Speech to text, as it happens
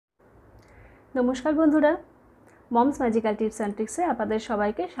নমস্কার বন্ধুরা, moms magical tips and ট্রিক্সে আপনাদের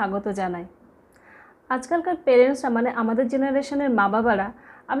সবাইকে স্বাগত জানাই। আজকালকার পেরেন্টসরা মানে আমাদের জেনারেশনের মা বাবারা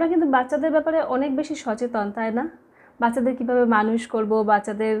আমরা কিন্তু বাচ্চাদের ব্যাপারে অনেক বেশি সচেতন, তাই না? বাচ্চাদের কিভাবে মানুষ করব,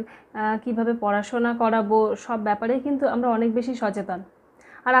 বাচ্চাদের কিভাবে পড়াশোনা করাবো, সব ব্যাপারেই কিন্তু আমরা অনেক বেশি সচেতন।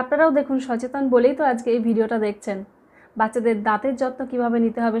 আর আপনারাও দেখুন সচেতন বলেই তো আজকে এই ভিডিওটা দেখছেন, বাচ্চাদের দাঁতের যত্ন কিভাবে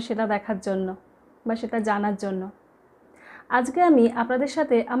নিতে হবে সেটা দেখার জন্য বা সেটা জানার জন্য। আজকে আমি আপনাদের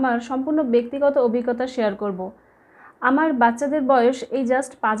সাথে আমার সম্পূর্ণ ব্যক্তিগত অভিজ্ঞতা শেয়ার করব। আমার বাচ্চাদের বয়স এই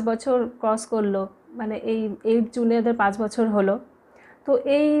জাস্ট 5 বছর ক্রস করলো, মানে এই জুনে ওদের 5 বছর হলো। তো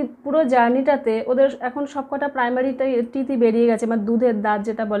এই পুরো জার্নিটাতে ওদের এখন সবকটা প্রাইমারি টিথই বেরিয়ে গেছে, মানে দুধের দাঁত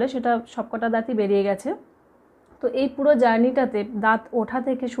যেটা বলে সেটা সবকটা দাঁতই বেরিয়ে গেছে। তো এই পুরো জার্নিটাতে দাঁত ওঠা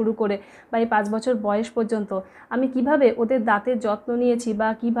থেকে শুরু করে বা এই 5 বছর বয়স পর্যন্ত আমি কিভাবে ওদের দাঁতের যত্ন নিয়েছি বা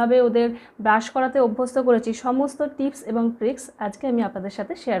কিভাবে ওদের ব্রাশ করাতে অভ্যস্ত করেছি, সমস্ত টিপস এবং ট্রিক্স আজকে আমি আপনাদের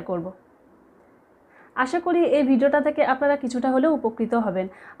সাথে শেয়ার করব। আশা করি এই ভিডিওটা থেকে আপনারা কিছুটা হলেও উপকৃত হবেন।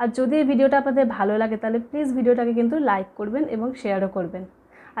 আর যদি এই ভিডিওটা আপনাদের ভালো লাগে তাহলে প্লিজ ভিডিওটাকে কিন্তু লাইক করবেন এবং শেয়ারও করবেন।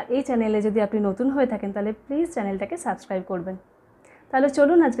 আর এই চ্যানেলে যদি আপনি নতুন হয়ে থাকেন তাহলে প্লিজ চ্যানেলটাকে সাবস্ক্রাইব করবেন। তাহলে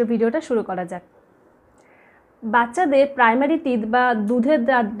চলুন আজকে ভিডিওটা শুরু করা যাক। বাচ্চাদের প্রাইমারি টিথ বা দুধের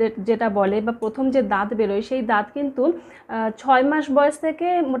দাঁত যেটা বলে বা প্রথম যে দাঁত বেরোয় সেই দাঁত কিন্তু 6 মাস বয়স থেকে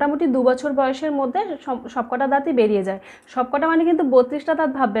মোটামুটি 2 বছর বয়সের মধ্যে সবকটা দাঁতই বেরিয়ে যায়। সবকটা মানে কিন্তু 32টা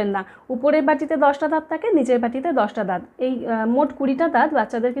দাঁত ভাববেন না, উপরের বাটিতে 10টা দাঁত থাকে, নিচের বাটিতে 10টা দাঁত, এই মোট 20টা দাঁত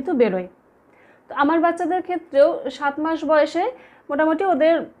বাচ্চাদের কিন্তু বেরোয়। তো আমার বাচ্চাদের ক্ষেত্রেও 7 মাস বয়সে মোটামুটি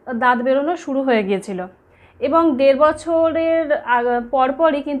ওদের দাঁত বেরোনো শুরু হয়ে গিয়েছিল এবং 1.5 বছরের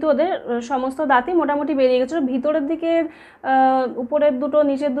পরপরই কিন্তু ওদের সমস্ত দাঁতই মোটামুটি বেরিয়ে গেছিলো। ভিতরের দিকের উপরের দুটো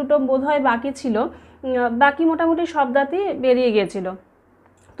নিচের দুটো বোধহয় বাকি ছিল, বাকি মোটামুটি সব দাঁতই বেরিয়ে গিয়েছিলো।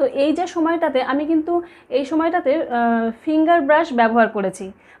 তো এই যে সময়টাতে আমি কিন্তু এই সময়টাতে ফিঙ্গার ব্রাশ ব্যবহার করেছি,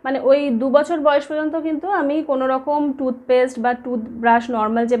 মানে ওই 2 বছর বয়স পর্যন্ত কিন্তু আমি কোনো রকম টুথপেস্ট বা টুথব্রাশ,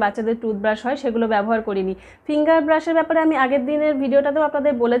 নর্মাল যে বাচ্চাদের টুথব্রাশ হয় সেগুলো ব্যবহার করিনি। ফিঙ্গার ব্রাশের ব্যাপারে আমি আগের দিনের ভিডিওটাতেও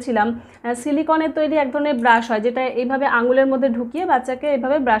আপনাদের বলেছিলাম, সিলিকনের তৈরি এক ধরনের ব্রাশ হয় যেটা এইভাবে আঙুলের মধ্যে ঢুকিয়ে বাচ্চাকে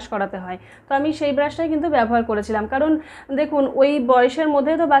এইভাবে ব্রাশ করাতে হয়। তো আমি সেই ব্রাশটাই কিন্তু ব্যবহার করেছিলাম, কারণ দেখুন ওই বয়সের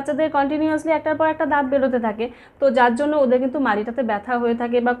মধ্যে তো বাচ্চাদের কন্টিনিউয়াসলি একটার পর একটা দাঁত বেরোতে থাকে, তো যার জন্য ওদের কিন্তু মাড়িটাতে ব্যথা হয়ে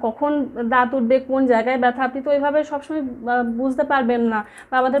থাকে বা কখন দাঁত উঠবে, কোন জায়গায় ব্যথা আপনি তো ওইভাবে সবসময় বুঝতে পারবেন না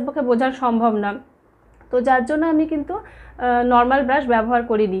বা আমাদের পক্ষে বোঝা সম্ভব না। তো যার জন্য আমি কিন্তু নর্মাল ব্রাশ ব্যবহার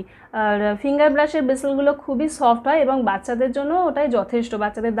করিনি। আর ফিঙ্গার ব্রাশের ব্রিসেলগুলো খুবই সফট হয় এবং বাচ্চাদের জন্য ওটাই যথেষ্ট,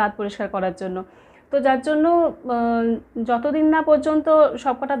 বাচ্চাদের দাঁত পরিষ্কার করার জন্য। তো যার জন্য যতদিন না পর্যন্ত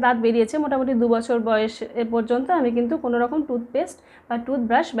সবকটা দাঁত বেরিয়েছে, মোটামুটি 2 বছর বয়স এ পর্যন্ত আমি কিন্তু কোনো রকম টুথপেস্ট বা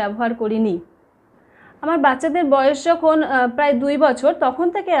টুথব্রাশ ব্যবহার করিনি। আমার বাচ্চাদের বয়স যখন প্রায় 2 বছর, তখন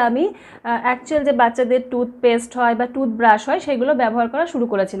থেকে আমি অ্যাকচুয়াল যে বাচ্চাদের টুথপেস্ট হয় বা টুথব্রাশ হয় সেগুলো ব্যবহার করা শুরু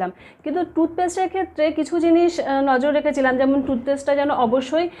করেছিলাম। কিন্তু টুথপেস্টের ক্ষেত্রে কিছু জিনিস নজর রেখেছিলাম, যেমন টুথপেস্টটা যেন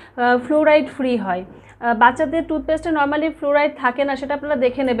অবশ্যই ফ্লোরাইড ফ্রি হয়। বাচ্চাদের টুথপেস্টে নর্মালি ফ্লোরাইড থাকে না, সেটা আপনারা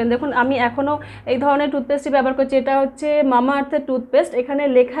দেখে নেবেন। দেখুন আমি এখনও এই ধরনের টুথপেস্টই ব্যবহার করছি, এটা হচ্ছে মামা আর্থের টুথপেস্ট, এখানে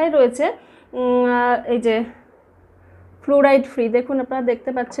লেখাই রয়েছে এই যে ফ্লোরাইড ফ্রি, দেখুন আপনারা দেখতে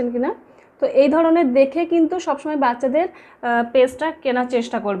পাচ্ছেন কি না। তো এই ধরনের দেখে কিন্তু সবসময় বাচ্চাদের পেস্টটা কেনার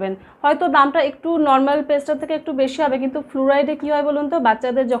চেষ্টা করবেন। হয়তো দামটা একটু নর্মাল পেস্টটার থেকে একটু বেশি হবে, কিন্তু ফ্লোরাইডে কী হয় বলুন তো,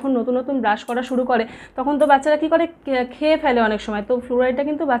 বাচ্চাদের যখন নতুন নতুন ব্রাশ করা শুরু করে তখন তো বাচ্চারা কী করে, খেয়ে ফেলে অনেক সময়। তো ফ্লোরাইডটা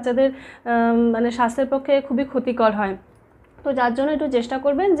কিন্তু বাচ্চাদের মানে স্বাস্থ্যের পক্ষে খুবই ক্ষতিকর হয়। তো যার জন্য একটু চেষ্টা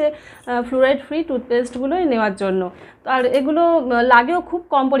করবেন যে ফ্লোরাইড ফ্রি টুথপেস্টগুলোই নেওয়ার জন্য। আর এগুলো লাগেও খুব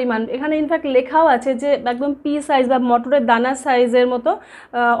কম পরিমাণ, এখানে ইনফ্যাক্ট লেখাও আছে যে একদম পি সাইজ বা মটরের দানার সাইজের মতো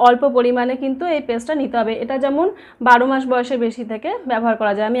অল্প পরিমাণে কিন্তু এই পেস্টটা নিতে হবে। এটা যেমন 12 মাস বয়সের বেশি থেকে ব্যবহার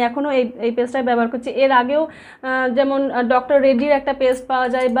করা যায়। আমি এখনও এই পেস্টটাই ব্যবহার করছি। এর আগেও যেমন ডক্টর রেড্ডির একটা পেস্ট পাওয়া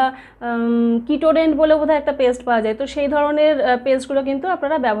যায় বা কিটোডেন্ট বলে বোধহয় একটা পেস্ট পাওয়া যায়, তো সেই ধরনের পেস্টগুলো কিন্তু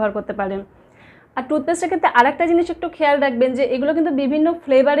আপনারা ব্যবহার করতে পারেন। আর টুথপেস্টের ক্ষেত্রে আরেকটা জিনিস একটু খেয়াল রাখবেন যে এগুলো কিন্তু বিভিন্ন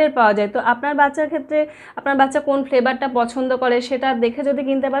ফ্লেভারের পাওয়া যায়। তো আপনার বাচ্চার ক্ষেত্রে আপনার বাচ্চা কোন ফ্লেভারটা পছন্দ করে সেটা দেখে যদি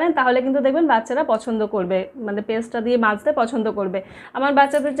কিনতে পারেন তাহলে কিন্তু দেখবেন বাচ্চারা পছন্দ করবে, মানে পেস্টটা দিয়ে মাজতে পছন্দ করবে। আমার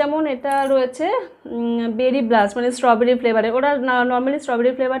বাচ্চাদের যেমন এটা রয়েছে বেরি ব্লাস্ট, মানে স্ট্রবেরি ফ্লেভারের, ওরা নর্মালি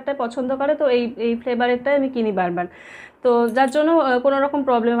স্ট্রবেরি ফ্লেভারটা পছন্দ করে, তো এই ফ্লেভারেরটাই আমি কিনি বারবার। তো যার জন্য কোনো রকম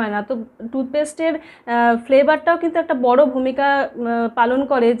প্রবলেম হয় না। তো টুথপেস্টের ফ্লেভারটাও কিন্তু একটা বড় ভূমিকা পালন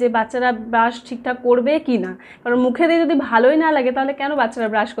করে যে বাচ্চারা ব্রাশ ঠিকঠাক করবে কি না, কারণ মুখে দিয়ে যদি ভালোই না লাগে তাহলে কেন বাচ্চারা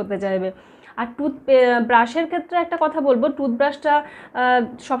ব্রাশ করতে চাইবে। আর ব্রাশের ক্ষেত্রে একটা কথা বলবো, টুথব্রাশটা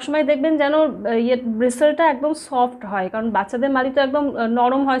সবসময় দেখবেন যেন ব্রিসেলটা একদম সফট হয়, কারণ বাচ্চাদের মাড়ি তো একদম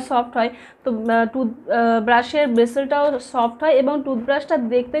নরম হয়, সফট হয়। তো ব্রাশের ব্রিসেলটাও সফট হয় এবং টুথব্রাশটা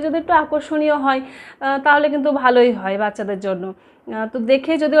দেখতে যদি একটু আকর্ষণীয় হয় তাহলে কিন্তু ভালোই হয় বাচ্চাদের জন্য। তো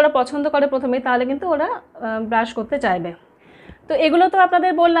দেখে যদি ওরা পছন্দ করে প্রথমেই, তাহলে কিন্তু ওরা ব্রাশ করতে চাইবে। তো এগুলো তো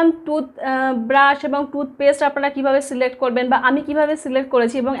আপনাদের বললাম, টুথ ব্রাশ এবং টুথপেস্ট আপনারা কিভাবে সিলেক্ট করবেন বা আমি কিভাবে সিলেক্ট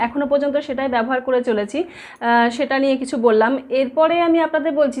করেছি এবং এখনও পর্যন্ত সেটাই ব্যবহার করে চলেছি, সেটা নিয়ে কিছু বললাম। এরপরে আমি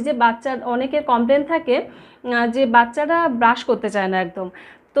আপনাদের বলছি যে অনেকের কমপ্লেন থাকে যে বাচ্চারা ব্রাশ করতে চায় না একদম।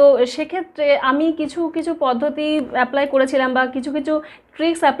 তো সেক্ষেত্রে আমি কিছু কিছু পদ্ধতি অ্যাপ্লাই করেছিলাম বা কিছু কিছু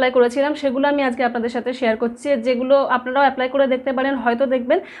ট্রিক্স অ্যাপ্লাই করেছিলাম, সেগুলো আমি আজকে আপনাদের সাথে শেয়ার করছি, যেগুলো আপনারাও অ্যাপ্লাই করে দেখতে পারেন। হয়তো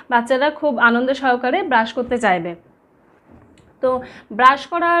দেখবেন বাচ্চারা খুব আনন্দ সহকারে ব্রাশ করতে চাইবে। তো ব্রাশ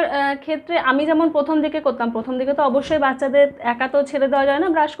করার ক্ষেত্রে আমি যেমন প্রথম দিকে করতাম, প্রথম দিকে তো অবশ্যই বাচ্চাদের একা তো ছেড়ে দেওয়া যায় না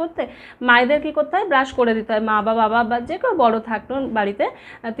ব্রাশ করতে, মায়েদের কী করতে হয়, ব্রাশ করে দিতে হয়। মা বা বাবা বা যে কেউ বড়ো থাকুন বাড়িতে,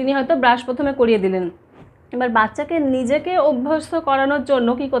 তিনি হয়তো ব্রাশ প্রথমে করিয়ে দিলেন। এবার বাচ্চাকে নিজেকে অভ্যস্ত করানোর জন্য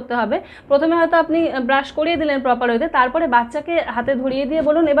কি করতে হবে, প্রথমে হয়তো আপনি ব্রাশ করিয়ে দিলেন প্রপার ওয়েতে, তারপরে বাচ্চাকে হাতে ধরিয়ে দিয়ে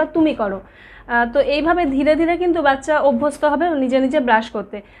বলুন এবার তুমি করো। তো এইভাবে ধীরে ধীরে কিন্তু বাচ্চা অভ্যস্ত হবে নিজে নিজে ব্রাশ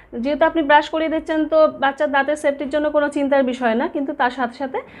করতে। যেহেতু আপনি ব্রাশ করিয়ে দিচ্ছেন, তো বাচ্চার দাঁতের সেফটির জন্য কোনো চিন্তার বিষয় না, কিন্তু তার সাথে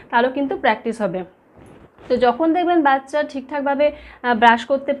সাথে তারও কিন্তু প্র্যাকটিস হবে। তো যখন দেখবেন বাচ্চা ঠিকঠাকভাবে ব্রাশ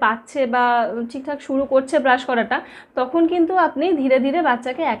করতে পারছে বা ঠিকঠাক শুরু করছে ব্রাশ করাটা, তখন কিন্তু আপনি ধীরে ধীরে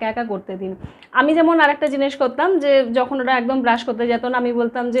বাচ্চাকে একা একা করতে দিন। আমি যেমন আরেকটা জিনিস করতাম, যে যখন ওরা একদম ব্রাশ করতে যেত না, আমি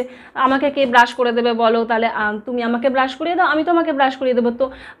বলতাম যে আমাকে কে ব্রাশ করে দেবে বলো, তাহলে তুমি আমাকে ব্রাশ করিয়ে দাও, আমি তোমাকে ব্রাশ করিয়ে দেবো। তো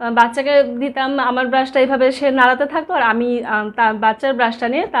বাচ্চাকে দিতাম আমার ব্রাশটা, এইভাবে সে নাড়াতে থাকতো আর আমি তার বাচ্চার ব্রাশটা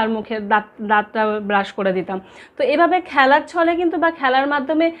নিয়ে তার মুখে দাঁতটা ব্রাশ করে দিতাম। তো এভাবে খেলার ছলে কিন্তু বা খেলার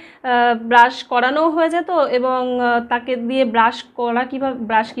মাধ্যমে ব্রাশ করানোও হয়ে যেত এবং তাকে দিয়ে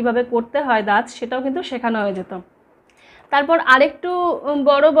ব্রাশ কীভাবে করতে হয় দাঁত, সেটাও কিন্তু শেখানো হয়ে যেত। তারপর আরেকটু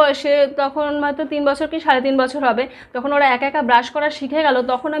বড় বয়সে, তখন হয়তো 3 বছর কি 3.5 বছর হবে, যখন ওরা একা একা ব্রাশ করা শিখে গেল,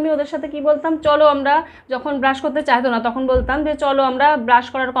 তখন আমি ওদের সাথে কি বলতাম, চলো আমরা, যখন ব্রাশ করতে চাইতো না তখন বলতাম যে চলো আমরা ব্রাশ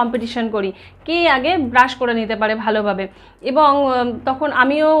করার কম্পিটিশন করি, কে আগে ব্রাশ করে নিতে পারে ভালোভাবে। এবং তখন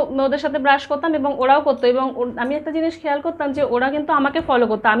আমিও ওদের সাথে ব্রাশ করতাম এবং ওরাও করতো। এবং আমি একটা জিনিস খেয়াল করতাম যে ওরা কিন্তু আমাকে ফলো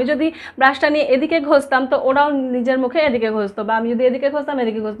করতো। আমি যদি ব্রাশটা নিয়ে এদিকে ঘষতাম, তো ওরাও নিজের মুখে এদিকে ঘষতো, বা আমি যদি এদিকে ঘষতাম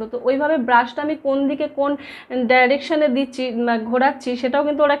এদিকে ঘষতো। তো ওইভাবে ব্রাশটা আমি কোন দিকে কোন ডাইরেকশানে দিচ্ছি ঘোরাচ্ছি, সেটাও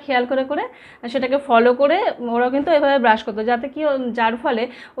কিন্তু ওরা খেয়াল করে করে সেটাকে ফলো করে ওরাও কিন্তু এভাবে ব্রাশ করতো, যার ফলে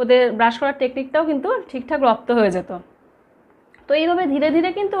ওদের ব্রাশ করার টেকনিকটাও কিন্তু ঠিকঠাক রপ্ত হয়ে যেত। তো এইভাবে ধীরে ধীরে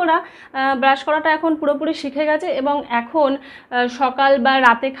কিন্তু ওরা ব্রাশ করাটা এখন পুরোপুরি শিখে গেছে। এবং এখন সকাল বা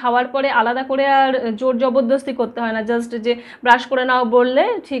রাতে খাওয়ার পরে আলাদা করে আর জোর জবরদস্তি করতে হয় না, জাস্ট যে ব্রাশ করে নাও বললে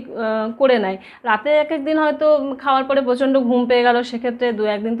ঠিক করে নেয়। রাতে এক একদিন হয়তো খাওয়ার পরে প্রচণ্ড ঘুম পেয়ে গেল, সেক্ষেত্রে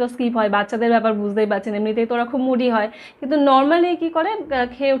 2-1 দিন তো স্কিপ হয়, বাচ্চাদের ব্যাপার বুঝতেই পারছেন, এমনিতেই তো ওরা খুব মুডি হয়। কিন্তু নর্মালি কী করে,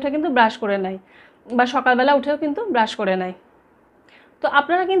 খেয়ে উঠে কিন্তু ব্রাশ করে নেয়, বা সকালবেলা উঠেও কিন্তু ব্রাশ করে নেয়। তো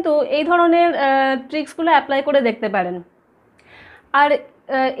আপনারা কিন্তু এই ধরনের ট্রিক্সগুলো অ্যাপ্লাই করে দেখতে পারেন। আর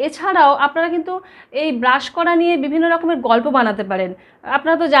এছাড়াও আপনারা কিন্তু এই ব্রাশ করা নিয়ে বিভিন্ন রকমের গল্প বানাতে পারেন।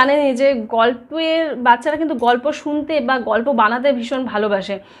 আপনারা তো জানেনই যে বাচ্চারা কিন্তু গল্প শুনতে বা গল্প বানাতে ভীষণ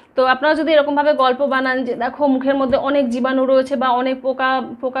ভালোবাসে। তো আপনারা যদি এরকমভাবে গল্প বানান যে দেখো মুখের মধ্যে অনেক জীবাণু রয়েছে বা অনেক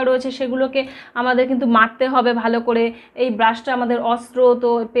পোকা রয়েছে, সেগুলোকে আমাদের কিন্তু মারতে হবে ভালো করে, এই ব্রাশটা আমাদের অস্ত্র, তো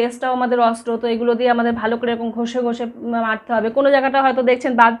পেস্টটাও আমাদের অস্ত্র, তো এগুলো দিয়ে আমাদের ভালো করে এরকম ঘষে ঘষে মারতে হবে। কোনো জায়গাটা হয়তো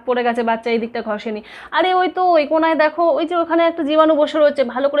দেখছেন বাদ পড়ে গেছে, বাচ্চা এই দিকটা ঘষেনি, আরে ওই তো ওই কোনায় দেখো ওই যে ওখানে একটা জীবাণু বসে রয়েছে,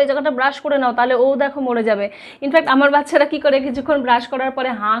 ভালো করে এই জায়গাটা ব্রাশ করে নাও, তাহলে ও দেখো মরে যাবে। ইনফ্যাক্ট আমার বাচ্চারা কী করে, কিছুক্ষণ ব্রাশ করার পরে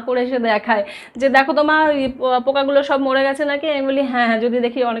হাঁ করে এসে দেখায় যে দেখো তোমার পোকাগুলো সব মরে গেছে নাকি। আমি বলি হ্যাঁ হ্যাঁ, যদি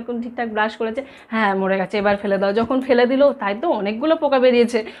দেখি অনেকক্ষণ ঠিকঠাক ব্রাশ করেছে, হ্যাঁ মরে গেছে, এবার ফেলে দাও। যখন ফেলে দিল, তাই তো অনেকগুলো পোকা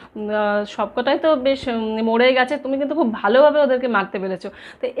বেরিয়েছে, সবকটাই তো বেশ মরে গেছে, তুমি কিন্তু খুব ভালোভাবে ওদেরকে মারতে পেরেছো।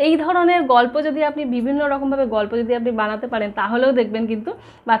 তো এই ধরনের গল্প যদি আপনি বিভিন্ন রকমভাবে গল্প যদি আপনি বানাতে পারেন, তাহলেও দেখবেন কিন্তু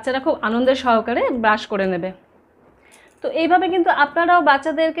বাচ্চারা খুব আনন্দের সহকারে ব্রাশ করে নেবে। তো এইভাবে কিন্তু আপনারাও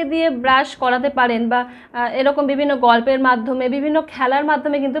বাচ্চাদেরকে দিয়ে ব্রাশ করাতে পারেন, বা এরকম বিভিন্ন গল্পের মাধ্যমে, বিভিন্ন খেলার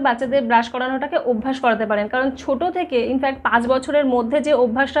মাধ্যমে কিন্তু বাচ্চাদের ব্রাশ করানোটাকে অভ্যাস করাতে পারেন। কারণ ছোট থেকে ইনফ্যাক্ট 5 বছরের মধ্যে যে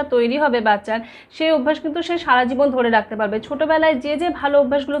অভ্যাসটা তৈরি হবে বাচ্চার, সেই অভ্যাস কিন্তু সে সারা জীবন ধরে রাখতে পারবে। ছোটোবেলায় যে ভালো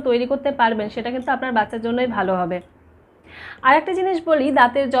অভ্যাসগুলো তৈরি করতে পারবেন, সেটা কিন্তু আপনার বাচ্চার জন্যই ভালো হবে। আর একটা জিনিস বলি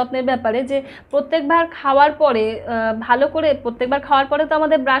দাঁতের যত্নের ব্যাপারে, যে প্রত্যেকবার খাওয়ার পরে প্রত্যেকবার খাওয়ার পরে তো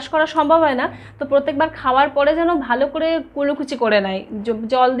আমাদের ব্রাশ করা সম্ভব হয় না। তো প্রত্যেকবার খাওয়ার পরে যেন ভালো করে কুলকুচি করে নেয়,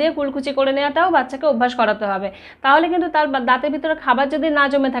 জল দিয়ে কুলকুচি করে নেওয়াটাও বাচ্চাকে অভ্যাস করাতে হবে। তাহলে কিন্তু তার দাঁতের ভিতরে খাবার যদি না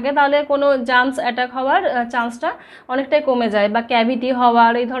জমে থাকে, তাহলে কোনো জার্মস অ্যাটাক হওয়ার চান্সটা অনেকটাই কমে যায়, বা ক্যাভিটি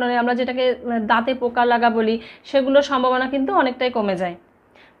হওয়ার, এই ধরনের আমরা যেটাকে দাঁতে পোকা লাগা বলি, সেগুলোর সম্ভাবনা কিন্তু অনেকটাই কমে যায়।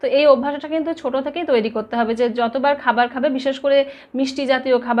 তো এই অভ্যাসটা কিন্তু ছোট থেকেই তৈরি করতে হবে, যে যতবার খাবার খাবে, বিশেষ করে মিষ্টি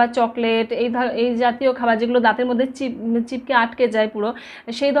জাতীয় খাবার, চকলেট, এই জাতীয় খাবার যেগুলো দাঁতের মধ্যে চিপকে আটকে যায় পুরো,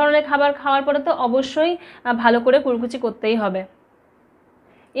 সেই ধরনের খাবার খাওয়ার পরে তো অবশ্যই ভালো করে কুলকুচি করতেই হবে।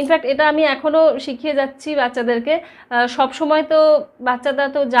 ইনফ্যাক্ট এটা আমি এখনও শিখিয়ে যাচ্ছি বাচ্চাদেরকে। সব সময় তো বাচ্চারা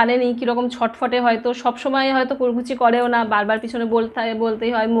তো জানেনই কীরকম ছটফটে, হয়তো সব সময় হয়তো কুলকুচি করেও না, বারবার পিছনে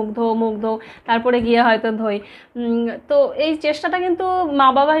বলতেই হয় মুখ ধো মুখ ধো, তারপরে গিয়ে হয়তো ধোই। তো এই চেষ্টাটা কিন্তু মা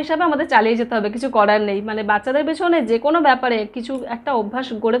বাবা হিসাবে আমাদের চালিয়ে যেতে হবে, কিছু করার নেই। মানে বাচ্চাদের পেছনে যে কোনো ব্যাপারে কিছু একটা অভ্যাস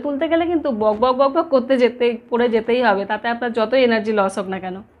গড়ে তুলতে গেলে কিন্তু বক বক বক বক করতে যেতেই হবে, তাতে আপনার যতই এনার্জি লস হোক না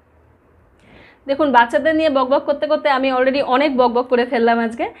কেন। দেখুন, বাচ্চাদের নিয়ে বকবক করতে করতে আমি অলরেডি অনেক বকবক করে ফেললাম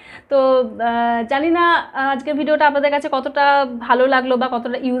আজকে। তো জানি না আজকের ভিডিওটা আপনাদের কাছে কতটা ভালো লাগলো বা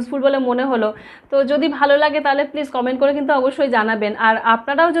কতটা ইউজফুল বলে মনে হলো। তো যদি ভালো লাগে তাহলে প্লিজ কমেন্ট করে কিন্তু অবশ্যই জানাবেন। আর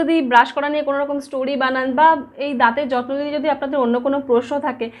আপনারাও যদি ব্রাশ করা নিয়ে কোনো রকম স্টোরি বানান বা এই দাঁতের যত্ন নিয়ে যদি আপনাদের অন্য কোনো প্রশ্ন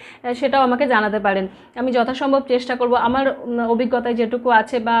থাকে, সেটাও আমাকে জানাতে পারেন। আমি যথাসম্ভব চেষ্টা করব আমার অভিজ্ঞতায় যেটুকু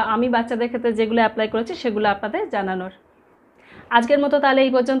আছে বা আমি বাচ্চাদের ক্ষেত্রে যেগুলো অ্যাপ্লাই করেছি সেগুলো আপনাদের জানানোর। আজকের মতো তাহলে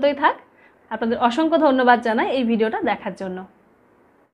এই পর্যন্তই থাক। আপনাদের অসংখ্য ধন্যবাদ জানাই এই ভিডিওটা দেখার জন্য।